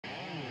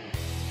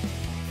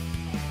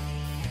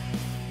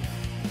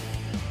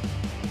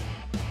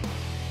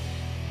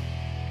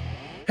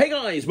Hey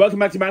guys, welcome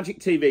back to Magic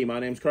TV. My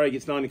name's Craig,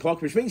 it's 9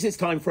 o'clock, which means it's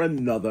time for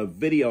another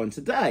video. And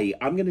today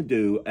I'm going to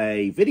do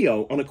a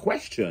video on a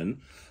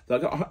question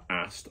that I got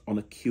asked on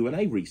a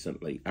Q&A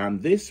recently.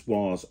 And this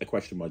was a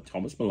question by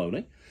Thomas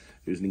Maloney,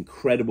 who's an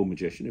incredible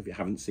magician. If you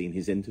haven't seen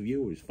his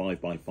interview or his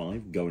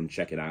 5x5, go and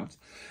check it out.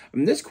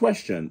 And this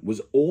question was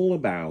all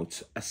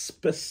about a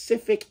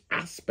specific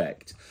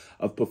aspect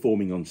of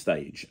performing on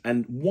stage.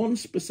 And one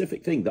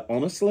specific thing that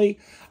honestly,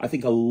 I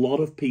think a lot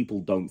of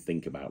people don't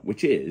think about,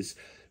 which is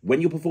when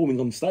you're performing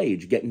on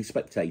stage, getting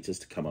spectators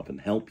to come up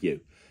and help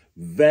you.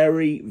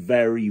 Very,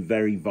 very,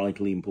 very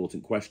vitally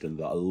important question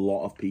that a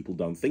lot of people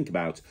don't think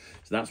about.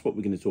 So that's what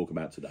we're going to talk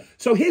about today.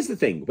 So here's the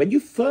thing. When you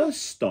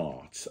first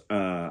start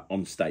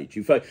on stage,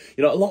 a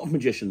lot of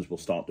magicians will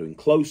start doing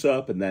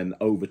close-up, and then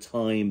over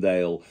time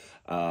they'll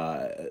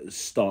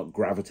start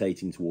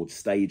gravitating towards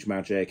stage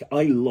magic.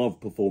 I love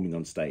performing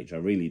on stage. I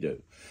really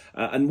do.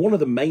 And one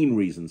of the main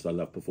reasons I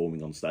love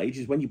performing on stage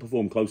is when you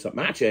perform close-up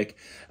magic,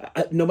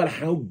 no matter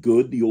how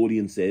good the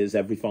audience is,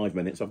 every 5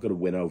 minutes I've got to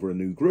win over a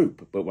new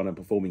group. But when I'm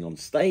performing on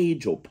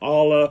stage or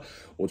parlor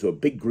or to a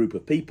big group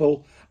of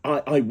people,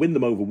 I win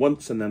them over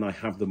once and then I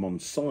have them on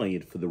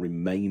side for the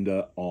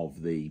remainder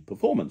of the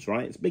performance,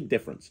 right? It's a big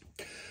difference.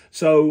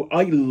 So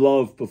I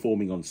love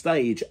performing on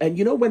stage. And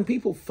when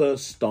people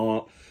first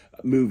start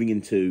moving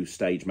into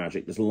stage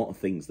magic, there's a lot of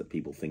things that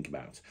people think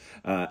about.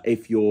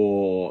 If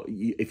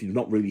you've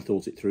not really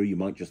thought it through, you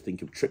might just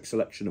think of trick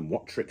selection and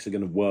what tricks are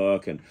going to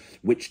work and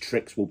which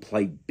tricks will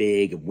play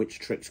big and which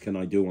tricks can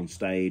I do on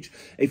stage.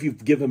 If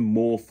you've given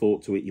more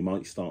thought to it, you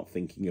might start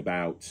thinking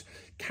about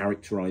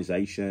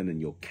characterization and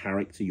your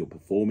character, your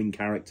performing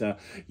character.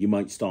 You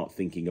might start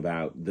thinking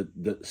about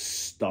the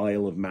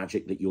style of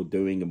magic that you're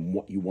doing and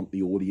what you want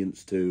the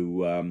audience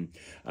to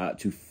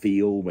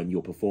feel when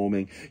you're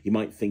performing. You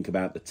might think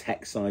about the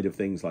tech side of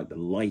things like the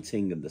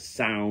lighting and the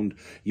sound.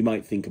 You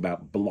might think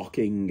about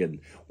blocking and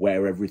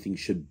where everything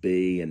should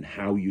be and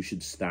how you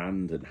should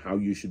stand and how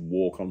you should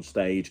walk on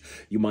stage.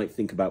 You might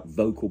think about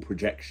vocal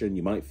projection.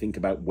 You might think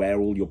about where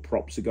all your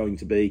props are going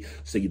to be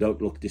so you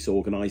don't look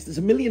disorganized. There's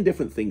a million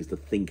different things to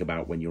think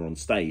about when you're on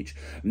stage,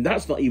 and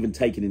that's not even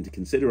taking into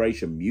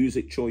consideration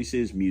music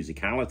choices,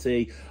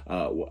 musicality,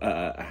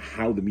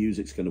 how the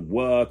music's going to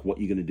work, what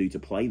you're going to do to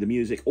play the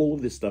music. All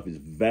of this stuff is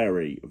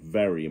very,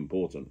 very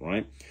important,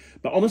 right?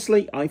 But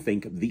honestly, I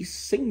think the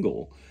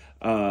single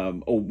or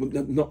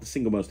not the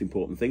single most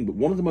important thing, but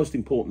one of the most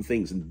important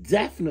things, and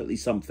definitely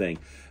something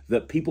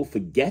that people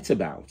forget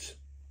about,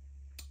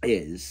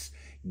 is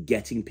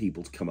getting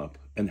people to come up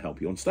and help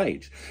you on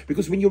stage.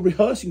 Because when you're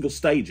rehearsing your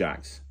stage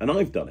act, and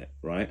I've done it,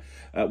 right?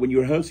 When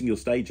you're rehearsing your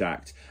stage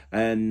act,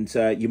 and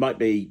you might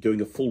be doing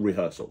a full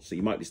rehearsal. So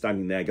you might be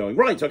standing there going,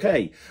 right,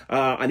 okay,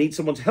 I need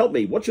someone to help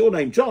me. What's your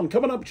name? John,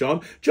 come on up,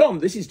 John. John,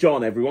 this is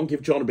John, everyone.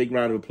 Give John a big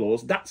round of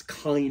applause. That's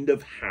kind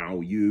of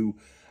how you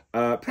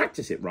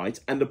practice it, right?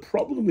 And the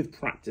problem with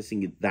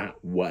practicing it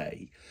that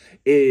way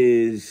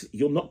is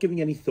you're not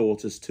giving any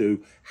thought as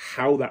to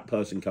how that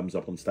person comes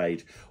up on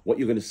stage, what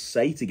you're going to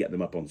say to get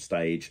them up on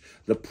stage,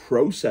 the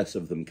process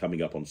of them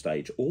coming up on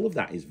stage. All of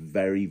that is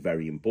very,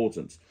 very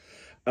important.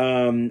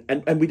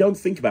 And we don't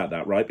think about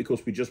that, right?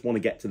 Because we just want to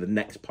get to the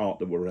next part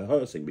that we're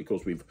rehearsing,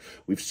 because we've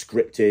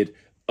scripted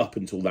up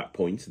until that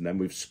point, and then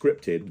we've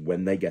scripted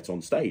when they get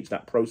on stage.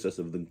 That process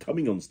of them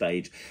coming on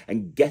stage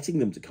and getting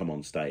them to come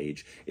on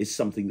stage is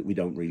something that we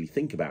don't really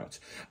think about.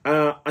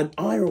 And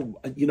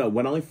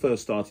when I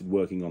first started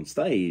working on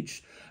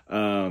stage,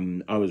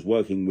 I was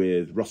working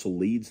with Russell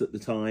Leeds at the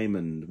time,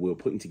 and we were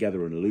putting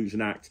together an illusion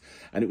act,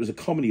 and it was a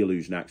comedy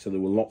illusion act, so there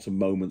were lots of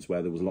moments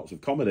where there was lots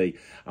of comedy,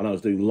 and I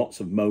was doing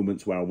lots of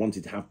moments where I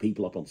wanted to have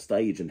people up on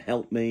stage and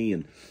help me,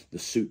 and the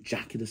suit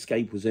jacket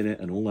escape was in it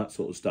and all that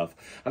sort of stuff.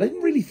 And I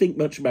didn't really think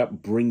much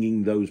about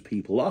bringing those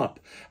people up.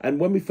 And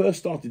when we first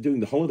started doing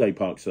the holiday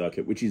park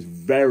circuit, which is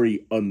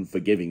very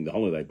unforgiving, the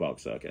holiday park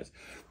circuit,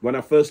 when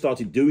I first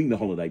started doing the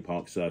holiday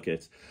park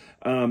circuit,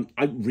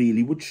 I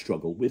really would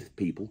struggle with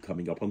people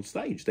coming up on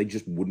stage. They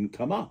just wouldn't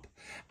come up.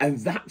 And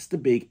that's the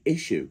big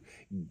issue,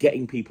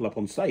 getting people up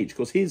on stage.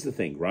 Because here's the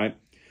thing, right?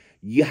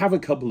 You have a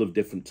couple of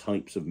different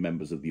types of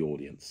members of the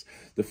audience.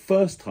 The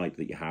first type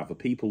that you have are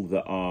people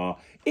that are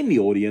in the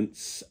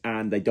audience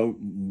and they don't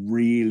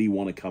really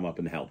want to come up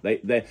and help.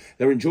 They're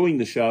enjoying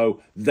the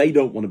show. They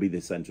don't want to be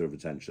the center of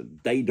attention.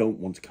 They don't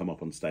want to come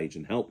up on stage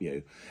and help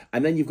you.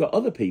 And then you've got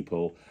other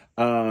people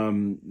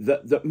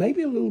that may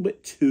be a little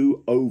bit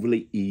too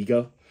overly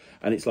eager.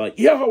 And it's like,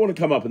 yeah, I want to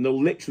come up. And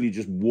they'll literally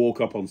just walk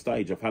up on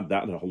stage. I've had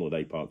that at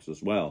holiday parks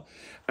as well.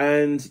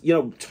 And,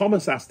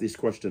 Thomas asked this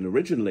question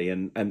originally.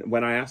 And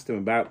when I asked him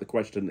about the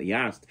question that he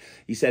asked,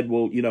 he said,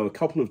 well, a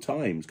couple of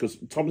times, because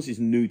Thomas is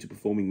new to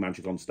performing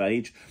magic on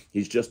stage.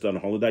 He's just done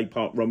a holiday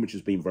park run, which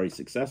has been very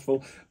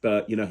successful.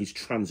 But, he's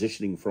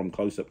transitioning from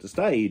close-up to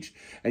stage.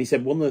 And he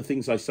said, one of the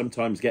things I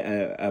sometimes get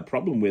a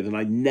problem with, and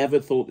I never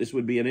thought this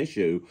would be an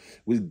issue,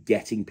 was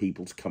getting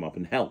people to come up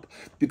and help.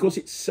 Because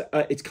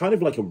it's kind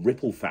of like a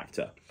ripple factor.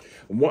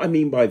 And what I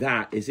mean by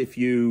that is if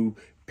you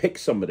pick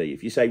somebody,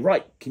 if you say,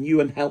 right, can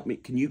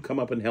you come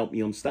up and help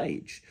me on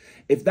stage?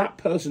 If that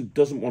person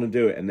doesn't want to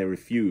do it and they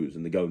refuse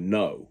and they go,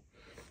 no,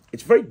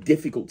 it's very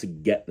difficult to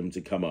get them to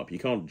come up. You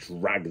can't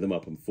drag them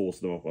up and force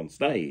them up on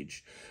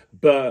stage.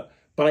 But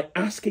by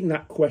asking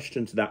that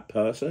question to that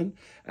person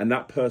and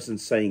that person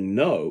saying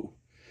no,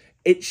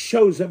 it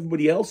shows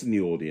everybody else in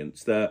the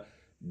audience that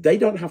they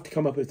don't have to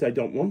come up if they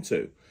don't want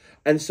to.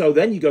 And so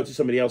then you go to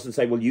somebody else and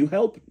say, will you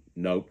help?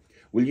 No.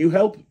 Will you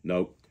help?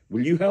 No.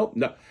 Will you help?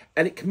 No.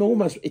 And it can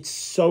almost, it's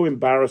so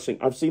embarrassing.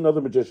 I've seen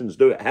other magicians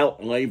do it. Hell,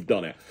 I've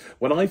done it.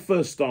 When I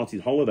first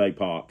started holiday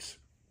parks,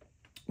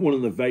 one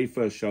of the very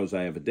first shows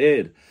I ever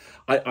did,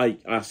 I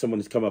asked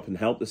someone to come up and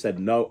help. They said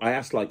no. I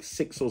asked like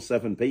 6 or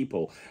 7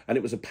 people, and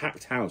it was a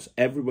packed house.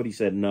 Everybody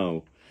said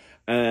no.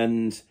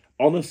 And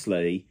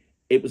honestly,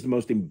 it was the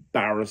most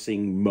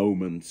embarrassing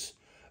moment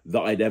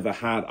that I'd ever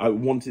had. I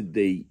wanted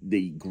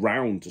the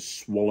ground to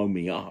swallow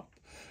me up,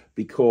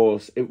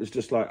 because it was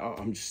just like, oh,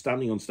 I'm just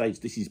standing on stage.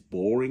 This is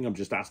boring. I'm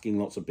just asking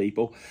lots of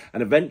people.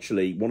 And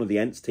eventually, one of the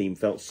Ents team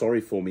felt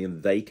sorry for me,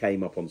 and they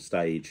came up on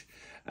stage,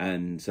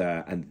 and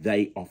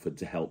they offered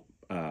to help.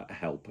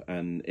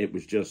 And it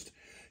was just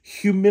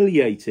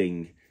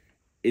humiliating.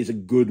 Is a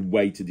good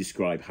way to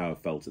describe how I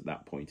felt at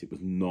that point. It was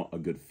not a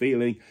good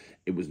feeling.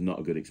 It was not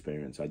a good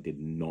experience. I did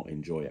not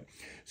enjoy it.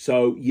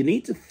 So you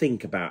need to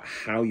think about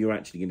how you're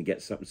actually going to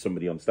get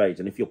somebody on stage.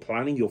 And if you're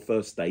planning your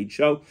first stage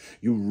show,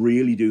 you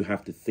really do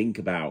have to think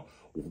about,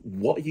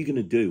 what are you going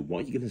to do?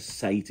 What are you going to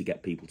say to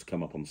get people to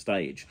come up on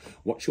stage?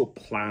 What's your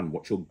plan?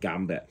 What's your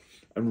gambit?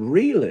 And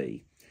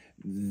really,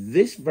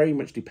 this very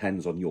much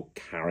depends on your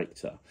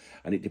character,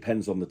 and it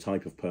depends on the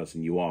type of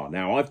person you are.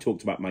 Now, I've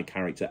talked about my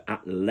character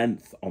at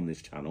length on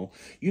this channel.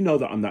 You know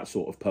that I'm that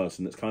sort of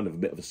person that's kind of a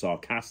bit of a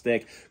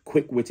sarcastic,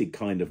 quick-witted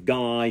kind of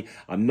guy.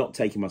 I'm not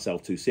taking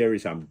myself too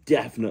seriously. I'm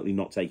definitely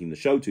not taking the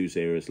show too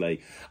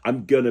seriously.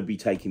 I'm going to be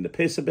taking the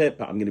piss a bit,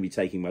 but I'm going to be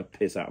taking my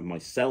piss out of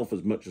myself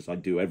as much as I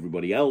do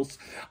everybody else.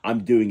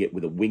 I'm doing it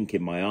with a wink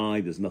in my eye.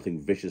 There's nothing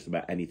vicious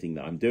about anything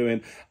that I'm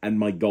doing, and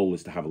my goal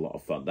is to have a lot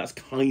of fun. That's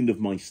kind of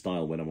my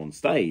style when I'm on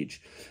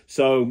stage.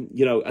 So,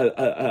 you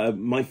know,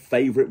 my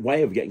favorite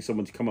way of getting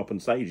someone to come up on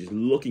stage is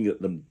looking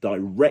at them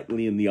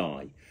directly in the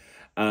eye,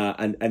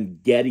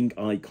 and getting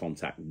eye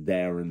contact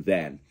there and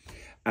then,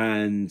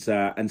 and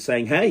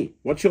saying, hey,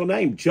 what's your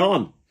name?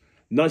 John.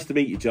 Nice to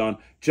meet you, John.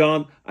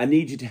 John, I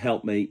need you to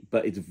help me,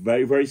 but it's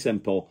very, very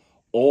simple.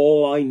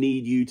 All I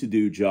need you to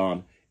do,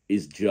 John,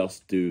 is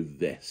just do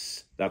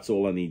this. That's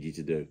all I need you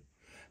to do.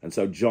 And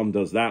so John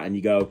does that, and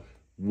you go,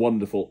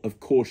 wonderful. Of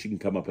course you can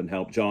come up and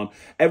help John.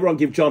 Everyone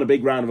give John a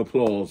big round of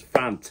applause.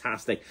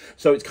 Fantastic.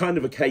 So it's kind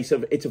of a case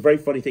of, it's a very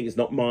funny thing. It's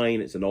not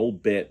mine. It's an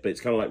old bit, but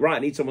it's kind of like, right, I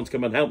need someone to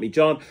come and help me.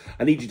 John,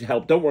 I need you to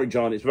help. Don't worry,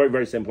 John. It's very,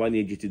 very simple. I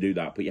need you to do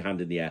that. Put your hand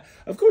in the air.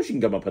 Of course you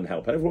can come up and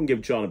help. And everyone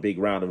give John a big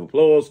round of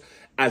applause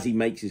as he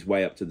makes his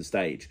way up to the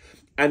stage.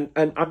 And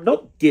I'm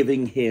not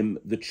giving him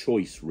the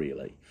choice,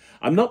 really.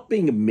 I'm not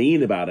being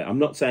mean about it. I'm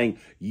not saying,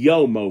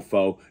 yo,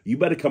 mofo, you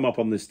better come up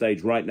on this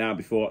stage right now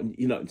before,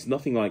 you know, it's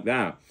nothing like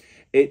that.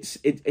 It's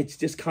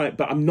just kind of,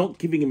 but I'm not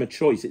giving him a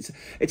choice. It's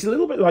a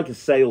little bit like a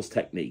sales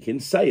technique. In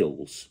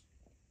sales,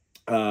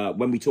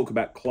 when we talk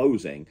about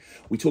closing,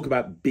 we talk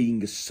about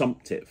being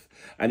assumptive.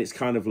 And it's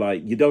kind of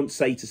like, you don't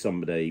say to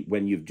somebody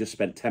when you've just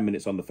spent 10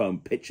 minutes on the phone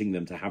pitching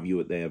them to have you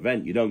at their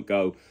event, you don't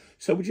go,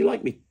 so would you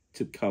like me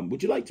to come?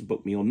 Would you like to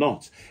book me or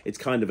not? It's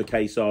kind of a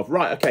case of,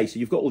 right, okay, so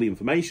you've got all the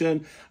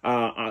information.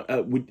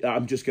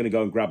 I'm just going to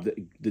go and grab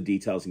the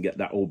details and get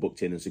that all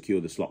booked in and secure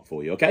the slot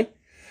for you, okay?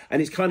 And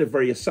it's kind of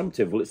very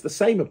assumptive. Well, it's the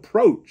same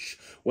approach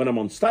when I'm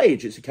on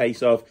stage. It's a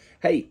case of,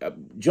 hey,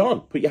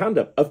 John, put your hand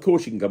up. Of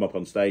course you can come up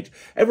on stage.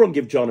 Everyone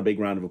give John a big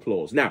round of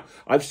applause. Now,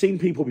 I've seen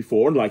people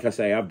before, and like I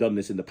say, I've done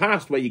this in the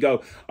past, where you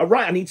go, all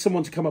right, I need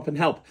someone to come up and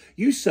help.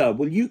 You, sir,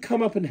 will you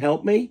come up and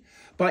help me?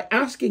 By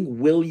asking,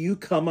 will you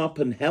come up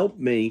and help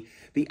me,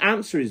 the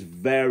answer is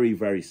very,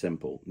 very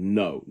simple.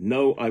 No.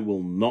 No, I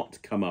will not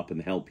come up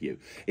and help you.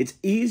 It's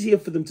easier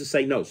for them to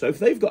say no. So if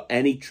they've got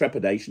any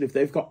trepidation, if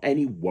they've got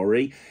any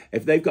worry,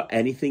 if they've got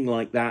anything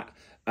like that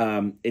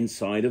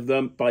inside of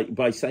them,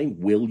 by saying,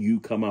 will you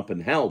come up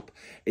and help,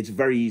 it's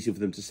very easy for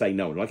them to say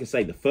no. And like I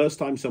say, the first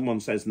time someone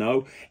says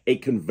no,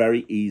 it can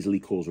very easily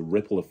cause a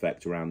ripple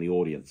effect around the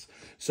audience.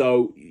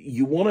 So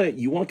you want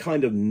to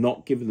kind of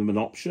not give them an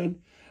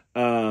option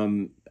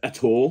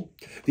at all.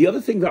 The other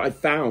thing that I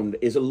found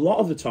is a lot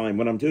of the time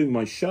when I'm doing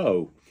my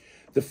show,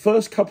 the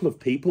first couple of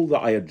people that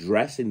I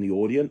address in the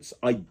audience,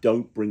 I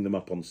don't bring them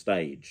up on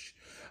stage.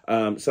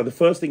 So the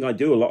first thing I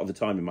do a lot of the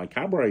time in my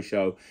cabaret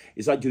show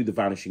is I do the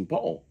vanishing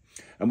bottle.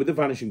 And with the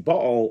vanishing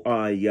bottle,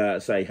 I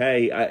say,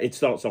 hey, it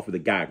starts off with a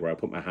gag where I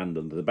put my hand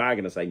under the bag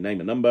and I say,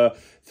 name a number,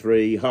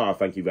 3,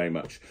 thank you very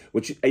much,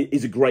 which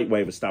is a great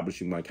way of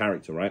establishing my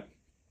character, right?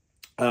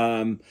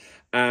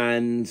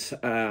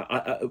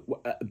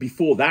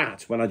 before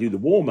that, when I do the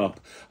warm-up,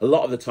 a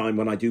lot of the time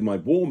when I do my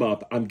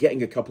warm-up, I'm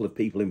getting a couple of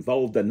people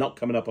involved. They're not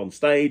coming up on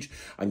stage.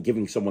 I'm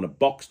giving someone a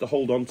box to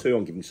hold on to.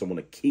 I'm giving someone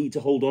a key to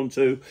hold on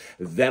to.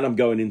 Then I'm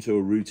going into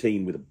a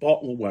routine with a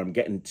bottle where I'm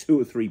getting 2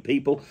 or 3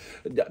 people,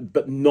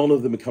 but none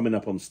of them are coming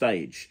up on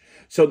stage.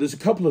 So there's a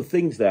couple of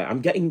things there.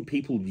 I'm getting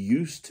people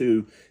used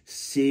to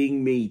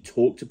seeing me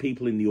talk to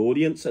people in the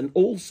audience, and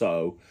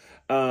also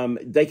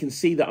they can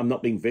see that I'm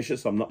not being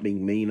vicious, I'm not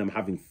being mean, I'm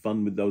having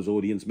fun with those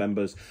audience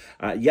members.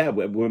 Yeah,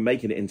 we're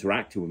making it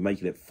interactive, we're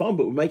making it fun,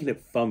 but we're making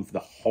it fun for the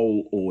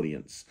whole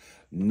audience,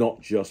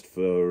 not just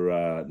for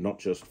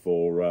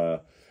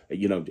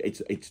you know,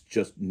 it's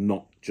just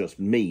not just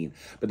mean.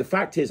 But the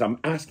fact is, I'm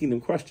asking them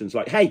questions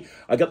like, hey,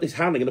 I got this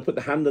hand, I'm going to put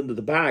the hand under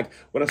the bag.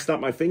 When I snap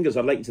my fingers,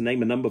 I'd like you to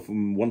name a number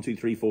from 1, 2,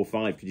 3, 4,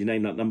 5. Could you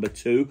name that number?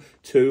 2?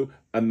 2.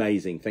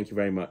 Amazing. Thank you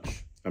very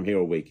much. I'm here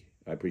all week.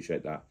 I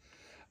appreciate that.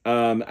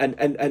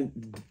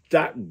 And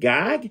that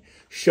gag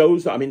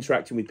shows that I'm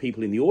interacting with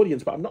people in the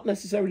audience, but I'm not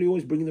necessarily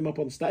always bringing them up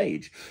on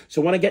stage.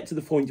 So when I get to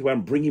the point where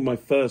I'm bringing my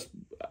first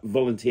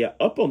volunteer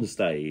up on the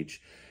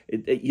stage,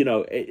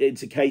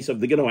 it's a case of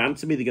they're going to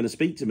answer me, they're going to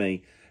speak to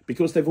me,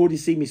 because they've already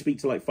seen me speak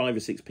to like 5 or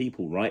 6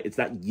 people, right? It's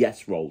that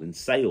yes role. In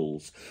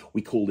sales,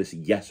 we call this a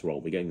yes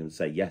role. We're getting them to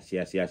say yes,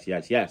 yes, yes,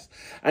 yes, yes.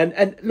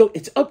 And look,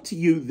 it's up to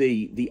you,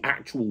 the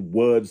actual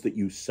words that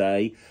you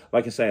say.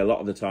 Like I say, a lot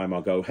of the time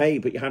I'll go, hey,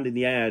 put your hand in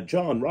the air.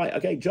 John, right?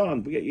 Okay,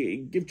 John,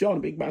 give John a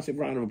big, massive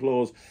round of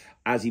applause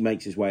as he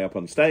makes his way up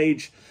on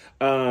stage.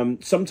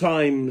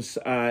 Sometimes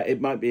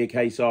it might be a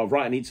case of,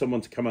 right, I need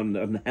someone to come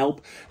and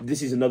help.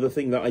 This is another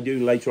thing that I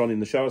do later on in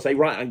the show. I say,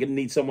 right, I'm going to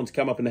need someone to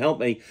come up and help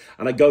me.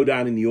 And I go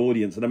down in the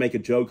audience and I make a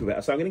joke of it.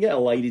 I say, I'm going to get a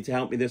lady to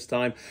help me this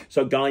time.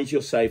 So guys,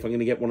 you're safe. I'm going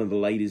to get one of the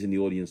ladies in the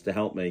audience to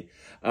help me.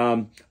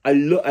 I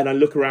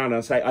look around and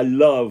I say, I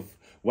love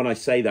when I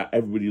say that,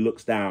 everybody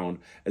looks down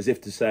as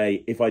if to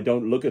say, if I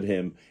don't look at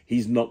him,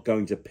 he's not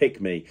going to pick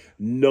me.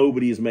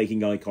 Nobody is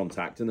making eye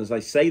contact. And as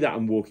I say that,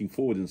 I'm walking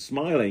forward and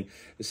smiling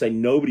and say,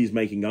 nobody's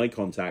making eye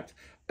contact,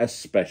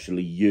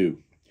 especially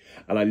you.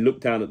 And I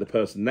look down at the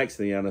person next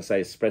to me and I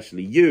say,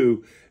 especially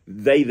you.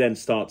 They then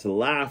start to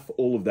laugh.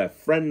 All of their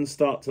friends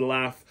start to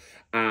laugh.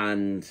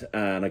 And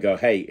I go,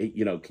 hey,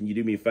 can you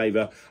do me a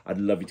favor? I'd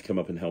love you to come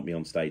up and help me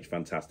on stage.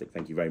 Fantastic.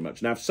 Thank you very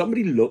much. Now, if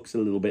somebody looks a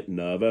little bit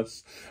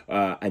nervous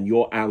and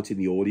you're out in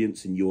the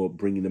audience and you're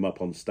bringing them up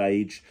on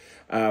stage,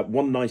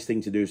 one nice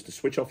thing to do is to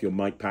switch off your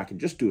mic pack and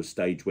just do a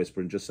stage whisper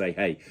and just say,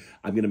 hey,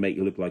 I'm going to make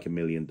you look like $1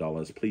 million.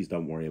 Please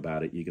don't worry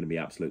about it. You're going to be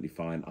absolutely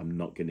fine. I'm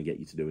not going to get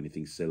you to do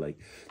anything silly.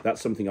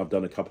 That's something I've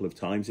done a couple of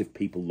times. If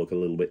people look a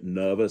little bit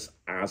nervous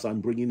as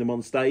I'm bringing them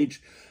on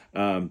stage,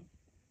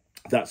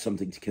 that's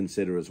something to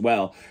consider as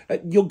well.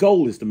 Your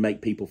goal is to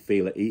make people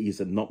feel at ease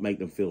and not make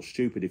them feel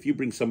stupid. If you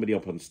bring somebody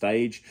up on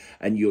stage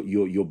and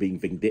you're being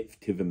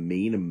vindictive and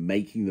mean and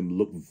making them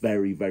look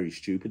very, very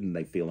stupid and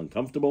they feel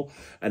uncomfortable,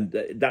 and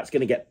that's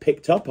going to get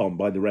picked up on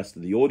by the rest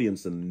of the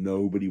audience, and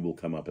nobody will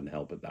come up and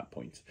help at that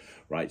point,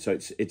 right? So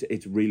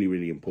it's really,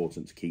 really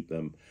important to keep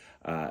them,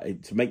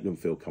 to make them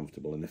feel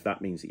comfortable. And if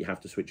that means that you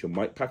have to switch your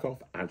mic pack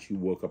off as you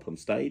walk up on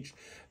stage,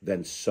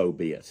 then so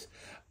be it.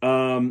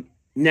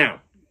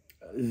 Now,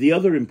 the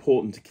other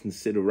important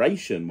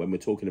consideration when we're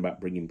talking about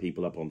bringing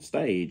people up on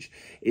stage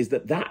is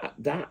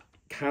that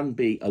can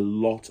be a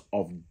lot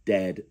of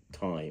dead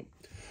time.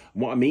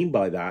 And what I mean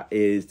by that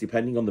is,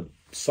 depending on the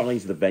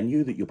size of the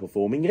venue that you're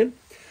performing in,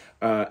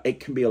 it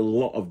can be a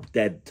lot of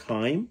dead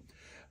time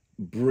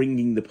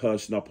bringing the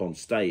person up on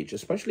stage,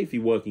 especially if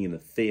you're working in a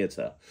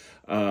theatre.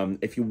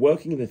 If you're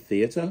working in a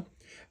theatre,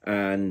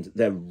 and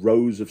there are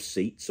rows of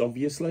seats,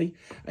 obviously,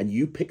 and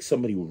you pick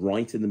somebody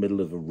right in the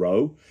middle of a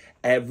row,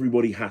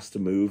 everybody has to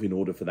move in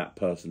order for that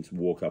person to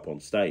walk up on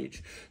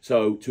stage.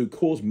 So to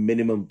cause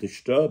minimum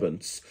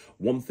disturbance,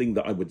 one thing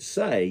that I would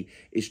say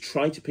is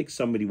try to pick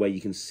somebody where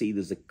you can see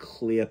there's a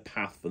clear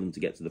path for them to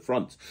get to the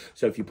front.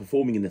 So if you're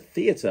performing in a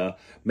theatre,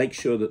 make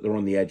sure that they're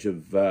on the edge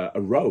of a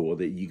row, or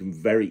that you can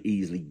very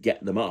easily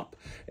get them up.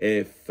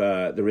 If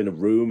they're in a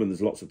room and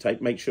there's lots of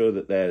tape, make sure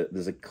that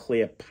there's a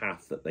clear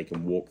path that they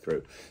can walk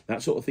through.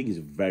 That sort of thing is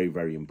very,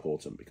 very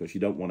important, because you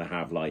don't want to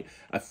have like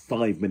a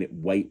 5-minute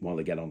wait while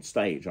they get on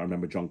stage. I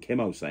remember John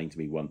Kimmo saying to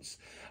me once,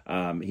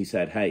 he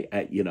said, hey,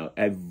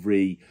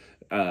 every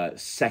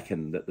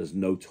second that there's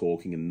no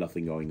talking and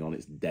nothing going on,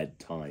 it's dead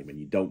time, and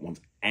you don't want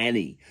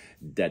any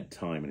dead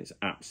time, and it's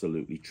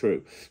absolutely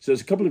true. So there's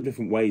a couple of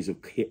different ways of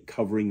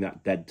covering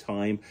that dead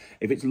time.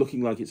 If it's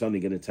looking like it's only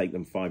going to take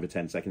them 5 or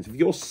 10 seconds, if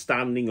you're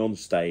standing on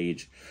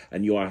stage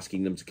and you're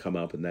asking them to come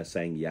up and they're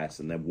saying yes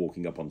and they're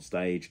walking up on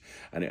stage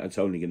and it's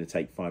only going to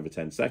take 5 or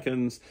 10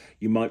 seconds,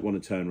 you might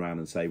want to turn around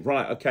and say,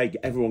 right, okay,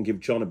 everyone give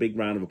John a big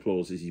round of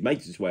applause as he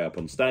makes his way up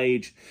on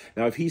stage.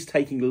 Now, if he's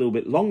taking a little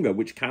bit longer,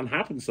 which can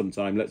happen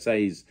sometime, let's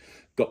say he's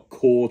got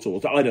caught,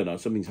 or I don't know,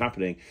 something's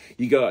happening,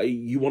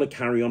 you want to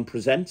carry on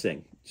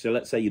presenting. So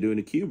let's say you're doing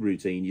a cube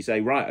routine. You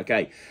say, right,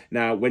 okay,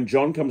 now when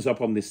John comes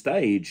up on this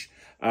stage,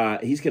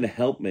 he's going to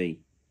help me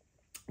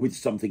with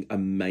something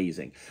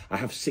amazing. I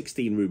have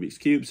 16 Rubik's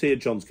Cubes here.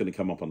 John's going to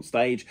come up on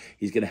stage.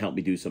 He's going to help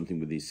me do something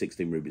with these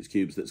 16 Rubik's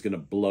Cubes that's going to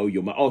blow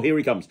your mind. Oh, here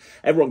he comes.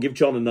 Everyone give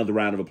John another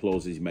round of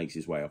applause as he makes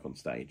his way up on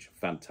stage.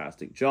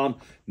 Fantastic. John,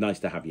 nice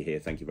to have you here.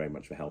 Thank you very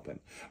much for helping.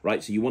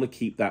 Right, so you want to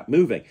keep that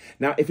moving.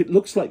 Now, if it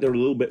looks like they're a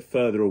little bit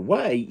further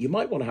away, you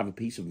might want to have a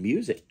piece of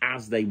music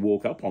as they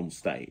walk up on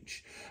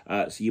stage.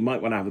 So you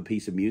might want to have a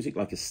piece of music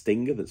like a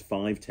stinger that's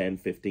 5, 10,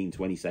 15,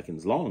 20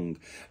 seconds long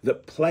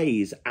that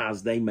plays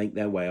as they make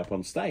their way up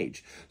on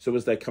stage. So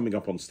as they're coming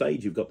up on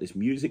stage, you've got this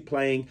music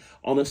playing.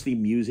 Honestly,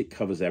 music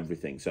covers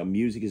everything. So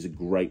music is a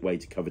great way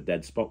to cover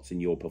dead spots in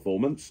your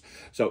performance.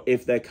 So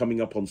if they're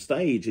coming up on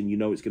stage and you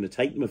know it's going to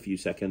take them a few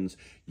seconds,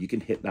 you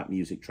can hit that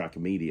music track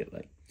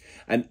immediately.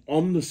 And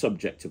on the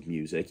subject of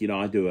music, you know,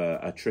 I do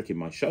a trick in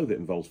my show that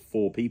involves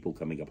 4 people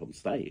coming up on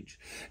stage.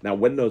 Now,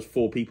 when those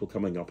 4 people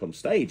coming up on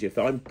stage, if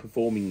I'm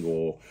performing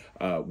or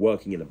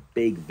working in a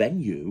big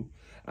venue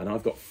and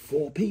I've got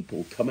 4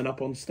 people coming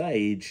up on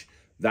stage,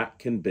 that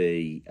can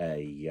be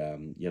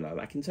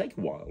that can take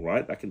a while,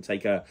 right? That can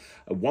take a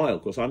while,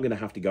 because I'm going to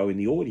have to go in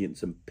the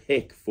audience and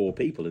pick 4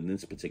 people. In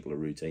this particular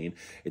routine,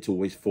 it's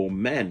always 4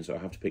 men, so I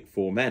have to pick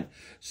 4 men.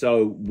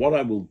 So what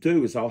I will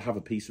do is I'll have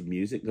a piece of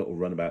music that will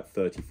run about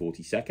 30,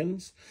 40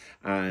 seconds.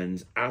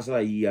 And as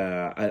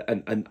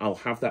and I'll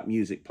have that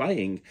music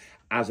playing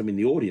as I'm in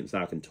the audience.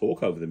 Now I can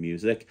talk over the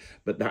music,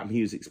 but that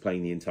music's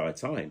playing the entire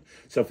time.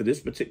 So for this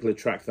particular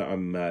trick that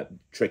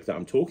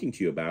I'm talking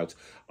to you about,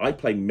 I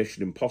play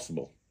Mission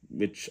Impossible,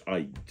 which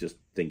I just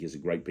think is a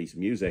great piece of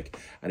music,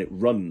 and it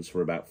runs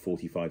for about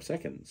 45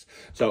 seconds.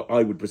 So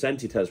I would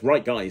present it as,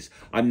 right, guys,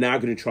 I'm now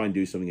going to try and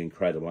do something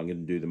incredible. I'm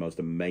going to do the most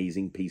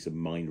amazing piece of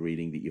mind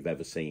reading that you've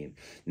ever seen.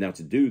 Now,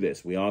 to do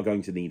this, we are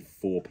going to need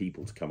 4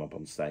 people to come up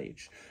on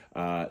stage.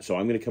 So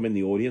I'm going to come in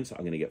the audience. I'm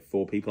going to get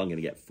 4 people. I'm going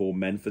to get 4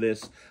 men for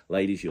this.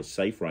 Ladies, you're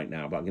safe right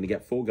now, but I'm going to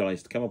get 4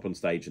 guys to come up on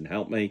stage and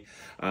help me.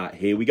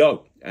 Here we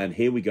go. And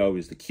here we go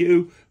is the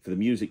cue for the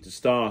music to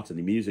start, and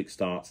the music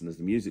starts, and as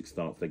the music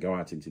starts, they go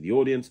out into the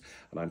audience,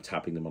 and I'm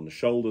tapping them on the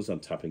shoulders, I'm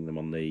tapping them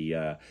on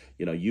the,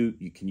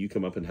 can you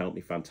come up and help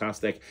me?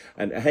 Fantastic.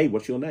 And hey,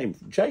 what's your name?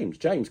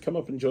 James, come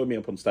up and join me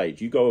up on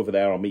stage. You go over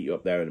there, I'll meet you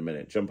up there in a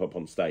minute. Jump up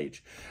on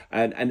stage.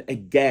 And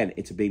again,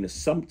 it's being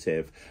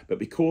assumptive, but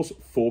because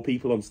 4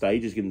 people on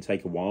stage is going to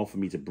take a while for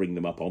me to bring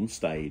them up on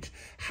stage,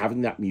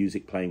 having that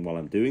music playing while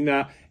I'm doing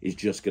that is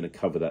just going to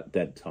cover that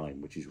dead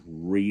time, which is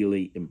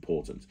really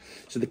important.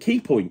 So the key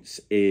points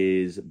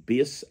is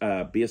be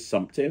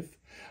assumptive.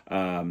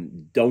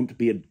 Don't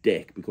be a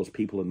dick, because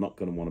people are not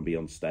going to want to be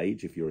on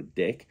stage if you're a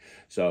dick.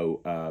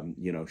 So,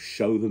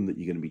 show them that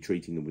you're going to be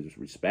treating them with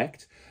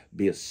respect.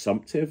 Be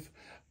assumptive.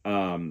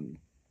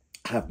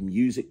 Have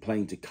music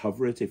playing to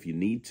cover it if you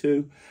need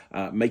to.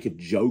 Make a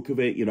joke of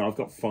it. You know, I've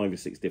got 5 or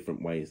 6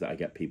 different ways that I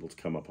get people to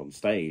come up on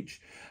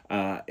stage.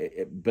 But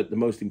the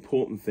most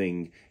important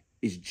thing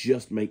is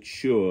just make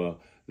sure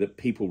that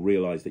people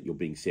realize that you're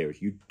being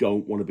serious. You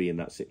don't want to be in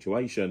that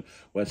situation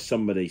where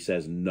somebody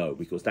says no,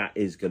 because that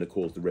is going to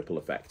cause the ripple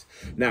effect.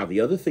 Now, the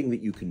other thing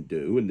that you can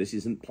do, and this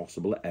isn't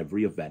possible at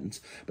every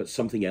event, but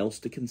something else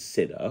to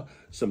consider,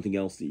 something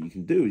else that you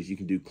can do is you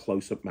can do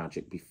close-up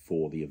magic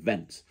before the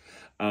event.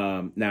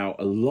 Now,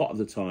 a lot of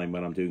the time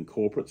when I'm doing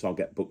corporates, I'll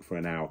get booked for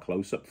an hour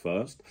close-up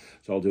first.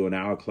 So I'll do an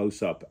hour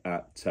close-up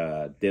at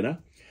dinner.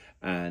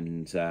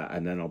 And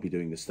then I'll be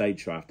doing the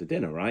stage show after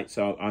dinner, right?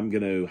 So I'm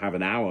going to have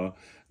an hour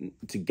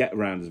to get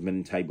around as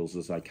many tables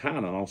as I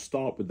can, and I'll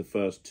start with the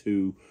first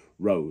 2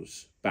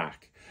 rows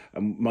back.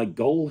 And my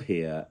goal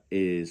here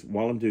is,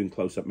 while I'm doing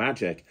close-up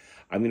magic,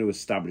 I'm going to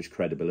establish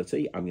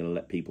credibility. I'm going to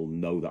let people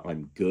know that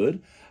I'm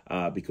good,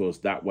 because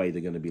that way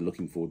they're going to be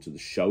looking forward to the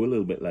show a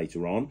little bit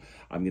later on.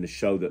 I'm going to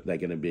show that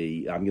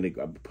I'm going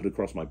to put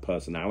across my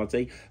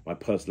personality. My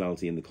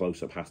personality in the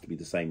close-up has to be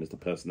the same as the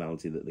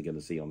personality that they're going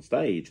to see on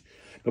stage.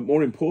 But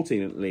more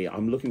importantly,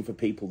 I'm looking for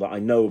people that I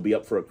know will be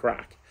up for a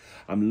crack.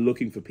 I'm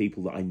looking for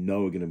people that I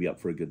know are going to be up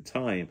for a good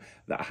time,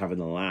 that are having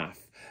a laugh,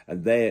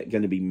 and they're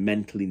going to be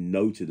mentally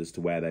noted as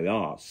to where they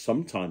are.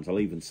 Sometimes I'll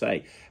even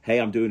say, hey,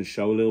 I'm doing a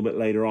show a little bit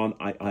later on.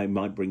 I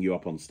might bring you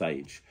up on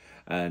stage.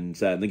 And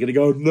they're going to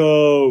go,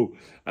 no.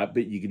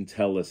 But you can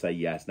tell they say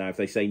yes. Now, if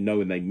they say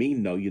no and they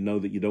mean no, you know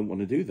that you don't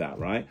want to do that,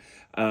 right?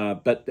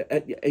 But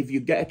if you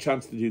get a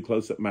chance to do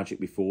close-up magic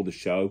before the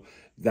show,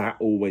 that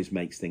always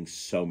makes things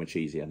so much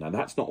easier. Now,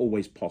 that's not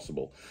always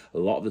possible. A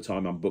lot of the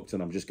time I'm booked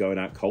and I'm just going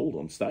out cold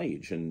on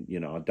stage. And,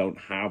 I don't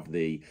have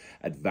the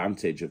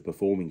advantage of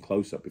performing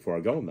close-up before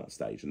I go on that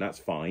stage. And that's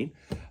fine.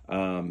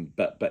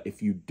 But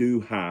if you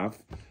do have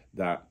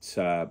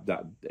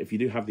if you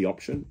do have the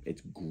option,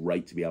 it's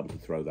great to be able to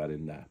throw that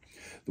in there.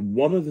 The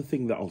one other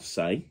thing that I'll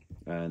say,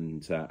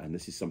 and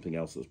this is something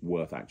else that's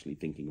worth actually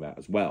thinking about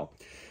as well,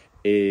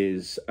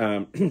 is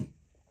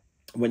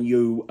when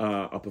you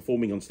are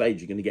performing on stage,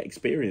 you're going to get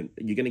experience.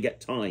 You're going to get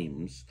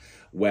times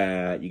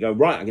where you go,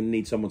 right, I'm going to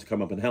need someone to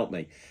come up and help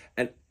me.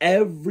 And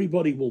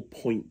everybody will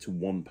point to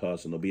one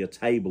person. There'll be a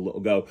table that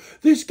will go,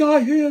 this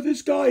guy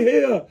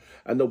here.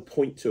 And they'll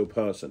point to a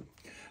person.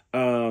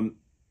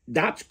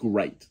 That's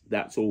great.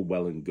 That's all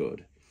well and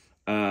good.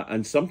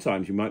 And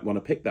sometimes you might want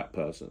to pick that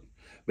person.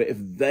 But if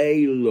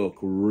they look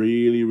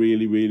really,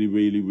 really, really,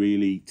 really,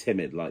 really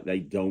timid, like they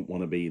don't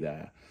want to be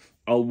there,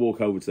 I'll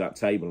walk over to that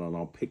table and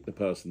I'll pick the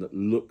person that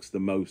looks the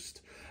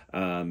most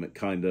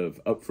kind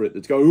of up for it.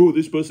 That's go, oh,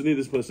 this person here,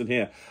 this person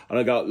here. And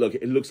I go, look,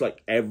 it looks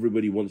like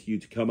everybody wants you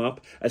to come up,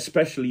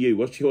 especially you.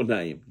 What's your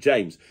name?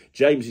 James.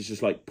 James is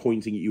just like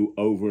pointing at you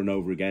over and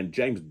over again.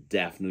 James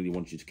definitely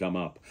wants you to come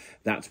up.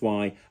 That's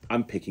why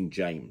I'm picking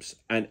James.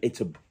 And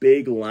it's a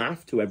big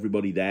laugh to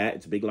everybody there.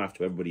 It's a big laugh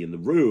to everybody in the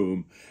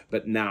room.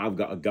 But now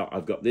I've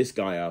got this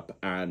guy up,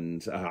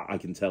 and I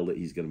can tell that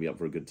he's going to be up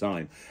for a good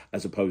time,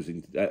 as opposed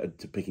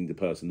to picking the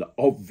person that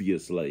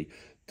obviously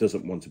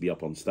doesn't want to be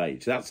up on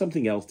stage. That's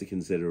something else to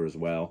consider as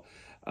well.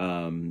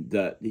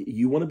 That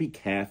you want to be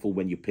careful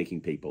when you're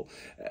picking people.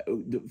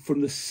 From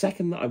the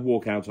second that I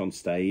walk out on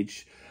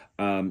stage,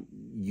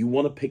 you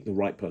want to pick the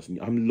right person.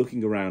 I'm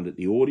looking around at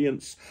the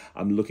audience.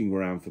 I'm looking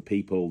around for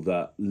people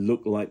that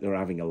look like they're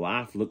having a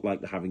laugh, look like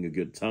they're having a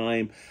good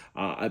time.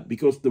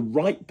 Because the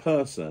right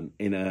person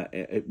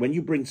when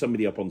you bring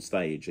somebody up on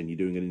stage and you're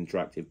doing an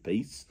interactive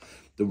piece,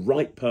 the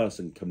right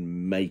person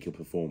can make a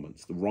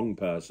performance. The wrong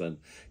person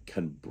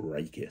can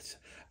break it.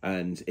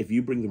 And if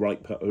you bring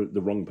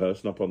the wrong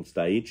person up on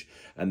stage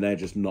and they're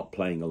just not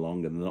playing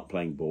along and they're not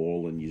playing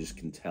ball, and you just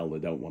can tell they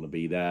don't want to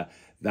be there,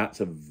 that's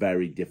a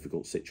very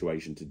difficult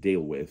situation to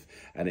deal with.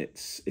 And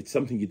it's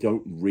something you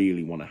don't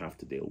really want to have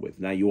to deal with.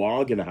 Now, you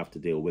are going to have to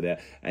deal with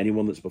it.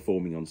 Anyone that's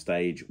performing on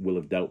stage will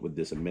have dealt with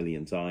this a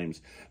million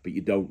times, but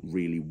you don't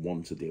really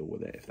want to deal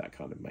with it, if that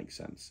kind of makes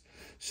sense.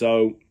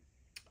 So,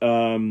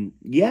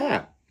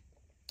 yeah,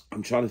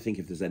 I'm trying to think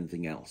if there's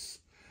anything else.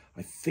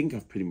 I think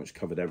I've pretty much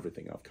covered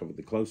everything. I've covered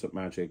the close-up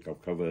magic.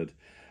 I've covered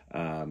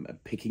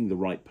picking the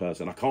right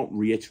person. I can't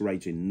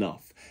reiterate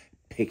enough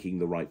picking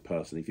the right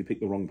person. If you pick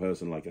the wrong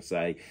person, like I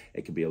say,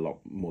 it could be a lot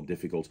more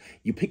difficult.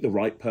 You pick the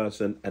right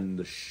person and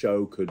the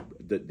show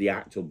the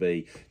act will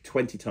be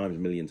 20 times, a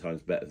million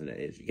times better than it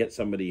is. You get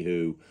somebody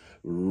who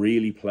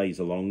really plays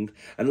along.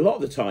 And a lot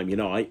of the time, you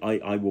know,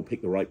 I will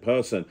pick the right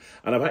person.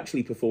 And I've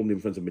actually performed in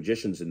front of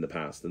magicians in the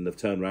past, and they've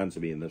turned around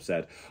to me and they've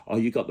said, oh,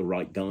 you got the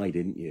right guy,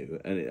 didn't you?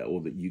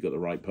 Or that you got the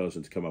right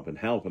person to come up and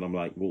help. And I'm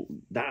like, well,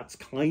 that's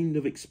kind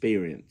of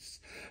experience,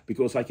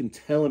 because I can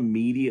tell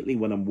immediately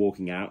when I'm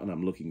walking out and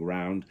I'm looking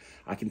around,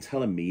 I can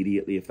tell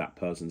immediately if that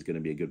person's going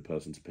to be a good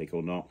person to pick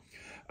or not.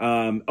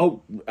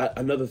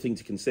 Another thing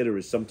to consider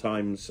is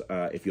sometimes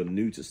if you're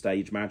new to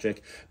stage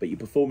magic, but you're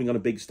performing on a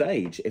big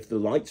stage, if the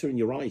lights are in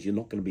your eyes, you're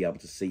not going to be able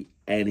to see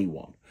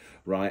anyone,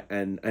 right?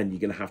 And you're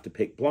going to have to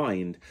pick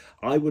blind.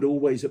 I would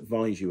always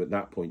advise you at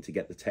that point to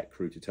get the tech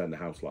crew to turn the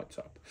house lights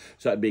up.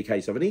 So it'd be a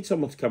case of, I need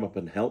someone to come up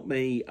and help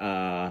me.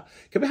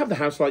 Can we have the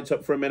house lights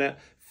up for a minute?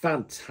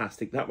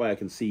 Fantastic. That way I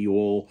can see you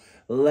all.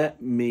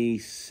 Let me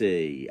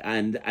see.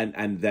 And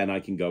then I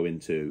can go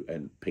into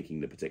and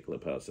picking the particular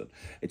person.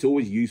 It's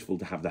always useful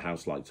to have the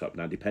house lights up.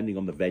 Now, depending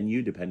on the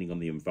venue, depending on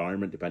the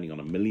environment, depending on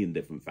a million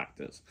different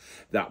factors,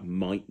 that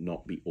might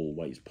not be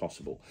always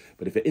possible.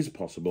 But if it is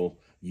possible,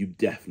 you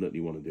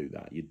definitely want to do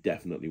that. You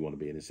definitely want to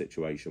be in a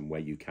situation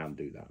where you can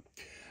do that.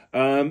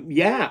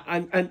 Yeah,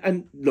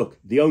 and look,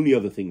 the only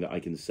other thing that I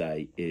can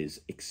say is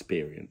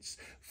experience,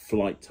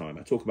 flight time.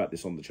 I talk about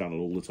this on the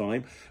channel all the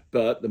time,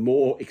 but the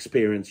more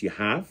experience you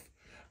have,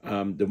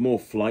 the more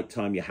flight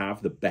time you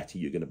have, the better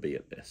you're going to be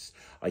at this.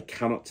 I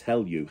cannot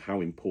tell you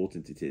how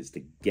important it is to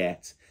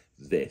get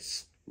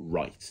this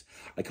right.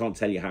 I can't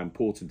tell you how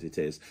important it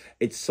is.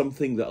 It's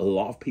something that a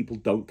lot of people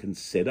don't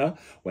consider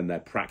when they're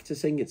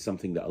practicing. It's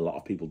something that a lot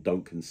of people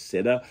don't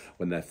consider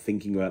when they're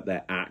thinking about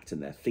their act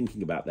and they're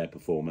thinking about their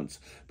performance.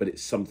 But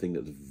it's something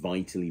that's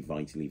vitally,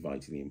 vitally,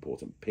 vitally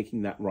important.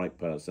 Picking that right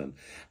person,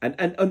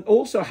 and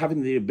also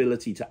having the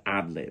ability to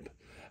ad-lib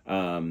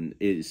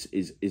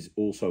is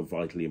also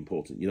vitally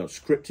important. You know,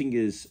 scripting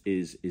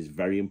is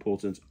very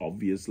important,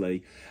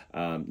 obviously.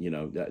 You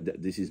know,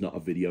 this is not a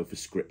video for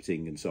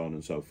scripting and so on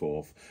and so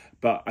forth.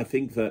 But I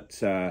think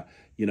that,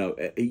 you know,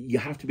 you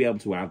have to be able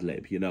to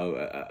ad-lib. You know,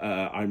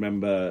 I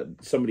remember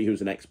somebody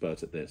who's an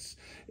expert at this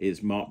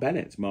is Mark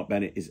Bennett. Mark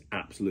Bennett is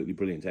absolutely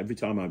brilliant. Every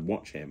time I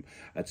watch him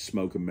at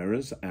Smoke and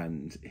Mirrors,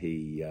 and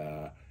he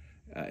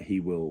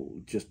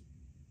will just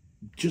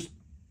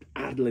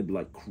ad-lib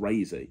like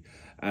crazy.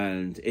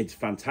 And it's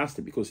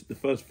fantastic because the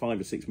first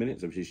 5 or 6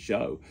 minutes of his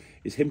show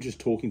is him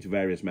just talking to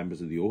various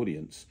members of the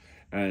audience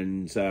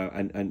and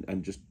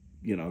just,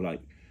 you know,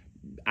 like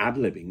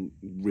ad-libbing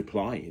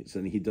replies,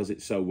 and he does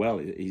it so well.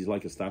 He's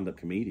like a stand-up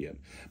comedian,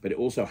 but it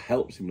also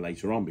helps him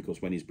later on,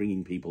 because when he's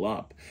bringing people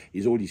up,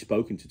 he's already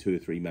spoken to 2 or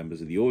 3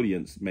 members of the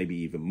audience, maybe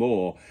even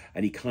more,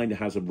 and he kind of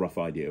has a rough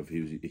idea of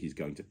who he's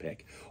going to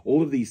pick.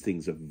 All of these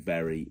things are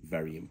very,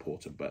 very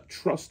important, but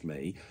trust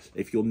me,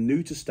 if you're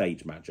new to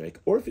stage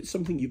magic, or if it's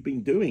something you've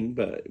been doing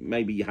but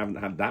maybe you haven't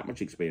had that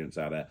much experience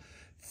at it,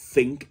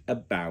 think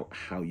about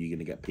how you're going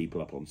to get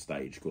people up on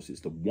stage, because it's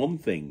the one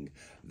thing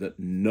that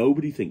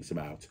nobody thinks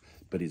about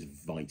but is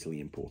vitally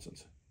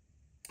important.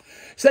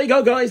 So there you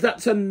go, guys.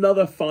 That's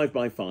another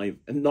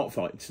 5x5. Not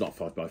 5. It's not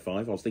 5x5.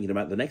 I was thinking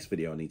about the next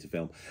video I need to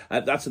film.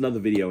 That's another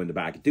video in the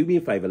bag. Do me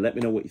a favour. Let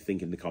me know what you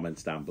think in the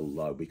comments down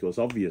below. Because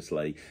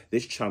obviously,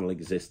 this channel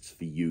exists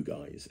for you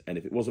guys. And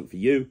if it wasn't for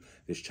you,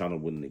 this channel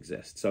wouldn't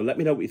exist. So let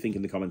me know what you think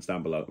in the comments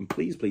down below. And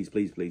please, please,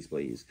 please, please,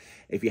 please,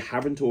 if you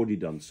haven't already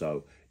done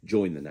so,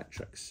 join the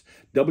Netrix.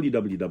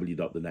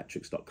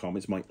 www.thenetrix.com.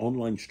 It's my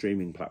online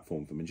streaming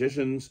platform for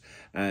magicians.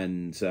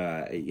 And,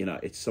 you know,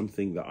 it's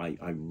something that I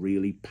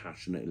really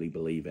passionately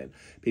believe in.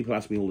 People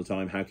ask me all the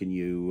time, how can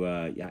you,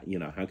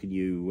 how can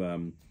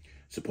you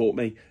support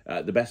me?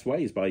 The best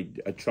way is by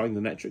trying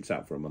the Netrix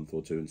out for a month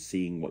or two and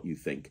seeing what you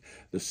think.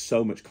 There's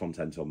so much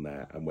content on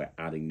there, and we're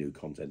adding new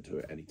content to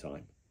it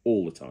anytime.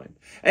 All the time.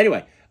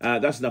 Anyway,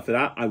 that's enough of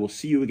that. I will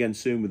see you again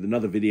soon with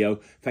another video.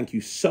 Thank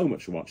you so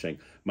much for watching.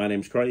 My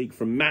name's Craig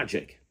from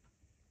Magic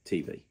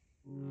TV.